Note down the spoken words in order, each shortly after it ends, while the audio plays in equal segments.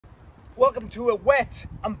Welcome to a wet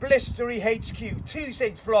and blistery HQ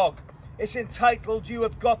Tuesday's vlog. It's entitled You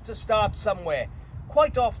Have Got to Start Somewhere.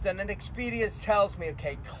 Quite often an experience tells me,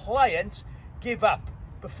 okay, clients give up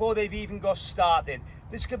before they've even got started.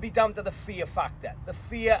 This could be down to the fear factor, the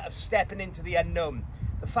fear of stepping into the unknown,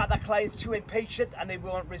 the fact that clients are too impatient and they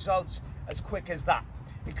want results as quick as that.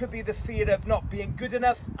 It could be the fear of not being good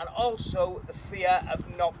enough and also the fear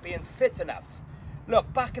of not being fit enough.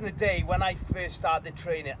 Look, back in the day when I first started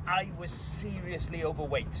training, I was seriously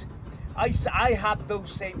overweight. I had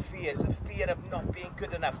those same fears, the fear of not being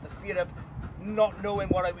good enough, the fear of not knowing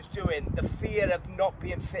what I was doing, the fear of not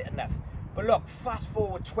being fit enough. But look, fast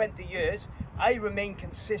forward 20 years, I remain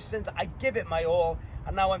consistent, I give it my all,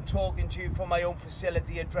 and now I'm talking to you from my own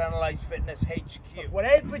facility, Adrenalize Fitness HQ.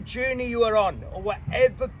 Whatever journey you are on, or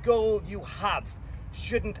whatever goal you have,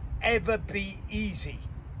 shouldn't ever be easy.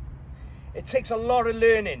 It takes a lot of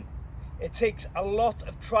learning, it takes a lot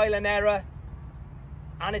of trial and error,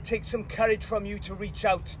 and it takes some courage from you to reach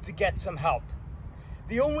out to get some help.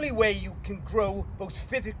 The only way you can grow both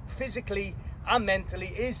physically and mentally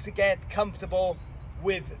is to get comfortable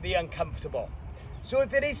with the uncomfortable. So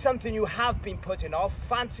if it is something you have been putting off,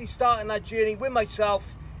 fancy starting that journey with myself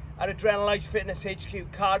at Adrenalize Fitness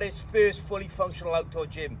HQ, Cardiff's first fully functional outdoor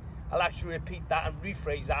gym. I'll actually repeat that and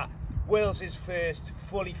rephrase that. Wales' first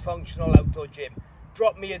fully functional outdoor gym.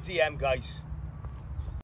 Drop me a DM, guys.